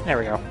 There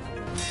we go.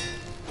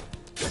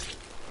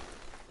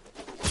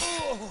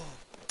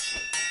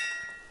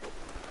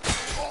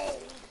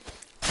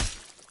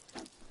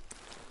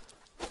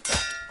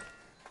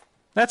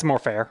 That's more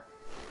fair.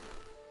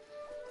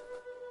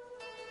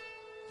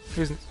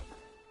 Who's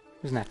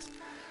next?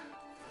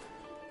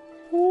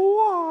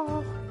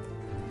 Whoa.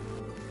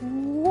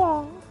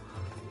 Whoa.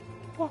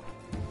 Whoa.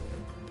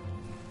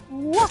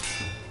 Whoa.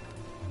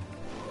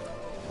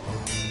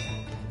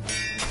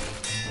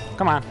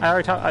 Come on, I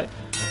already talked.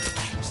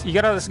 You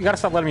gotta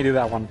stop letting me do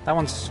that one. That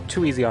one's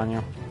too easy on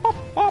you. Bop,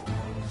 bop.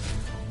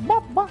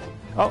 Bop, bop.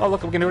 Oh,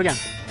 look, we can do it again.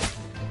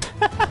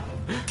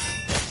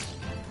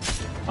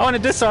 Oh, and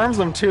it disarms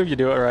them too if you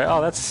do it right. Oh,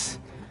 that's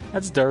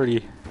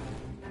dirty.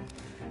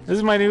 This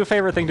is my new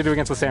favorite thing to do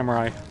against the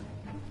samurai.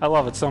 I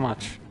love it so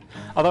much.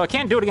 Although I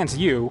can't do it against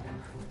you.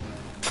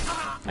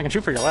 I can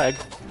shoot for your leg.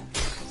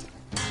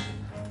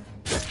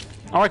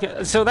 Oh,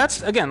 okay. So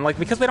that's, again, like,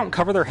 because they don't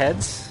cover their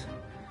heads.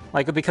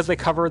 Like, because they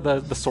cover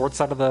the sword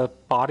side of the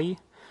body,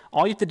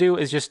 all you have to do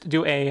is just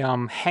do a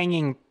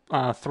hanging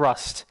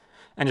thrust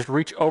and just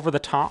reach over the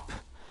top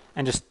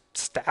and just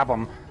stab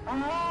them.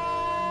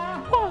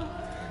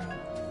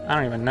 I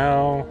don't even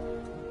know.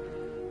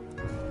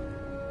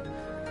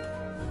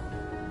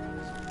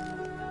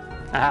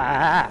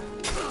 Ah!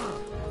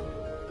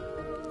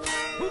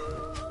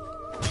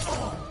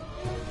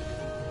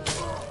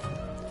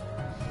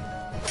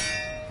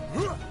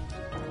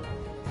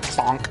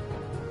 Bonk.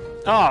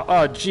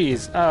 Oh,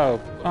 jeez.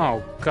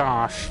 Oh,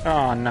 gosh.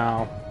 Oh,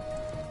 no.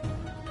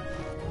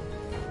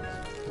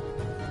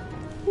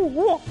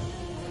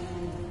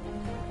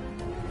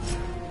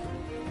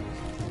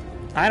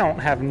 I don't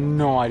have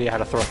no idea how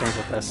to throw things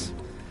with this.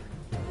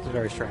 It's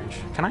very strange.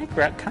 Can I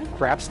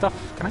grab stuff?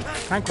 Can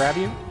I grab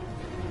you?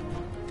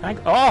 Can I?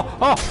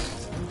 Oh!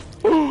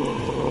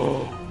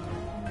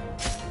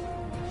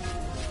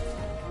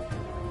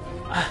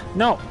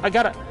 No, I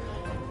gotta.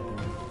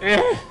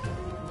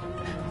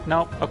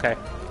 No, okay.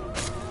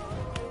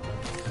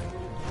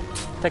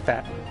 Take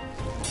that.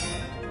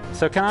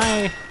 So can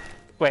I?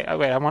 Wait.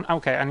 I want.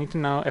 Okay, I need to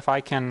know if I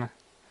can.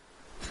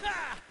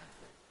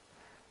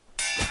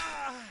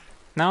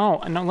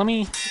 No. Let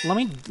me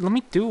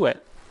do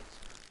it.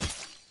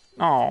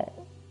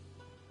 Oh,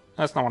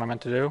 that's not what I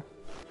meant to do.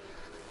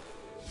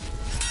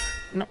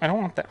 No, I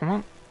don't want that.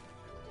 Can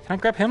I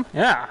grab him?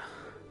 Yeah.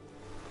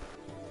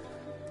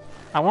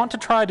 I want to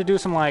try to do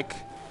some like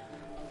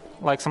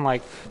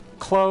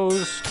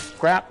close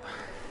grab,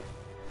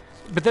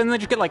 but then they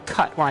just get like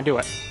cut when I do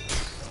it.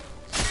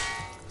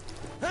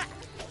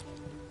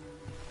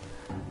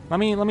 Let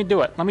me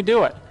do it. Let me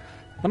do it.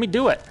 Let me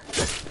do it.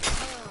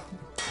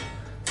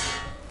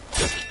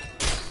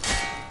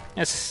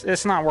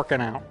 It's not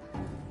working out.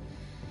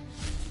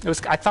 It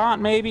was. I thought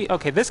maybe.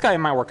 Okay, this guy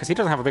might work because he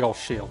doesn't have a big old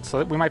shield,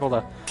 so we might be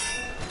able to.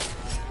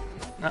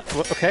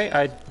 Okay,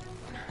 I.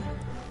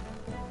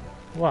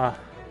 Wow.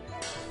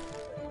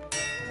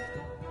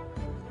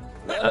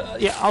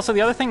 Yeah. Also,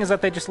 the other thing is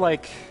that they just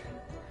like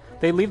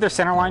they leave their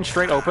center line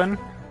straight open.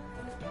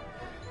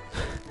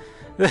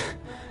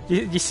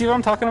 You see what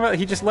I'm talking about?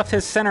 He just left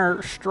his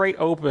center straight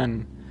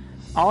open.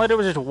 All I did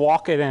was just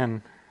walk it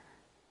in.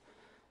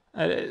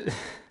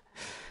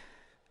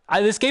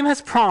 This game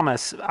has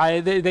promise.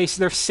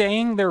 They're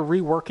saying they're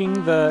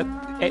reworking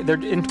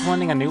they're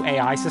implementing a new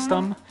AI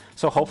system.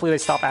 So hopefully they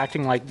stop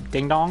acting like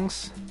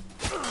ding-dongs.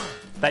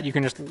 That you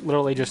can just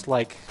literally just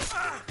like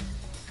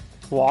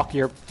walk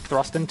your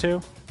thrust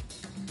into.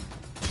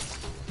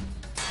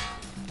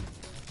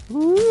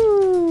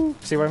 Woo!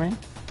 See what I mean?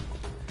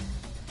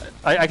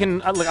 I can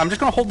look. I'm just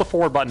gonna hold the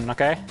forward button.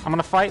 Okay, I'm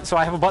gonna fight. So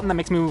I have a button that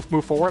makes me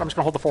move forward. I'm just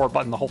gonna hold the forward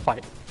button the whole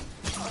fight.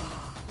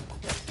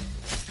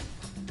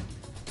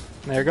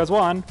 There goes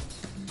one.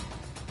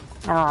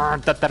 I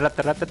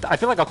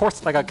feel like a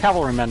horse, like a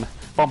cavalryman.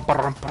 Gotta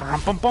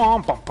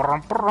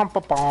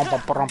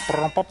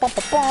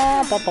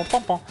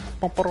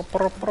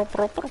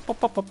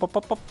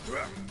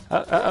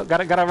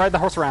ride the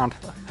horse around.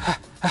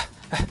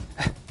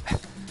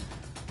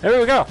 There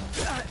we go.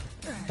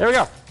 There we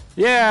go.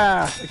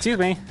 Yeah. Excuse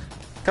me.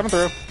 Coming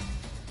through.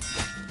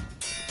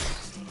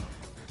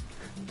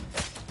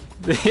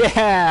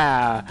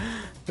 Yeah.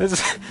 This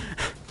is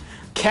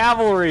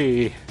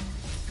cavalry.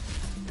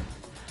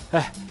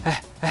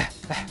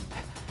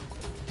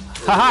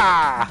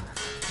 Haha!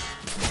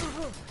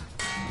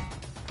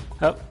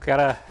 Oh,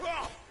 gotta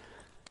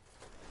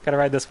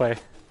ride this way.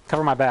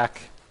 Cover my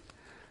back.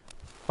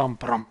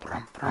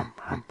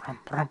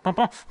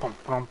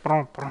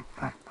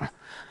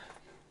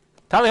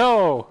 Tally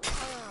ho!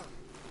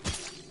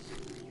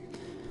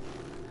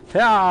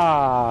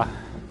 Yeah!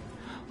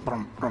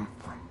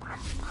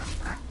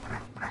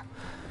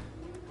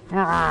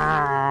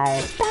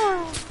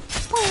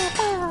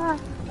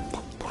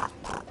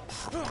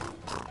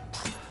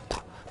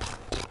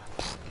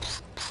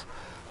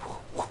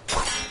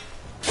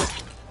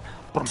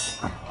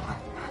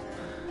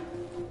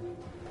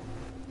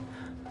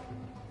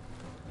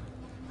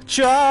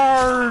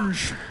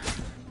 Charge!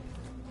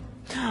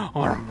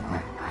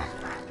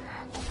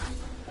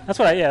 That's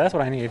what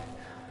I need.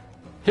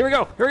 Here we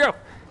go. Here we go.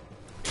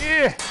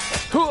 Yeah.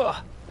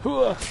 Hooah.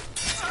 Hooah.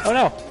 Oh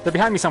no, they're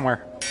behind me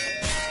somewhere.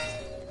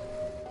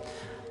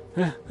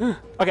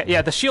 Okay,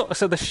 yeah, the shield.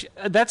 So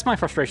that's my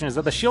frustration, is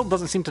that the shield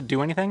doesn't seem to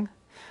do anything.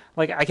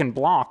 Like I can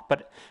block,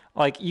 but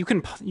like you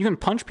can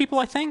punch people,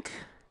 I think,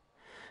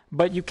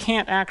 but you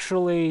can't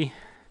actually.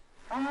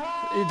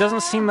 It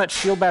doesn't seem that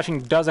shield bashing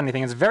does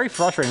anything. It's very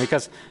frustrating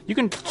because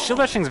shield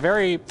bashing is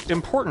very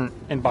important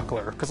in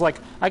Buckler. Because like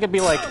I could be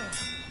like,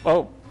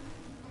 oh,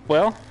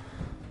 well,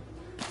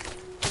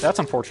 that's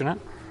unfortunate.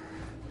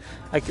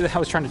 I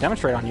was trying to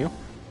demonstrate on you.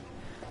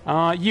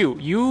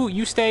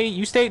 You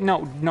stay.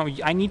 No,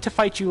 I need to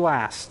fight you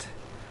last.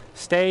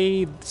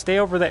 Stay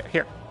over there.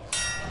 Here.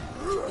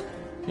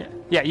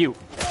 Yeah, you.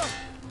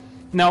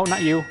 No,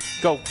 not you.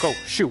 Go,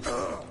 shoot.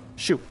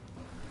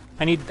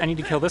 I need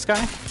to kill this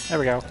guy. There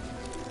we go.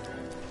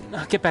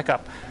 Get back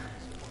up.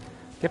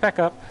 Get back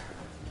up,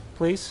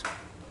 please.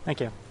 Thank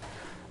you.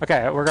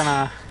 Okay, we're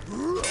gonna.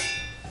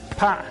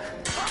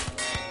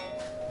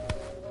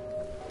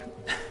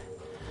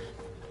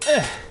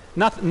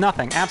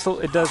 Nothing.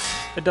 Absolutely,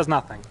 it does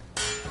nothing.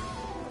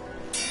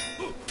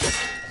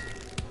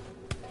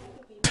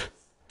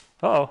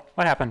 Uh-oh,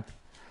 what happened?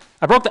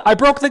 I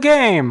broke the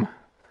game.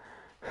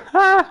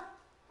 Ah.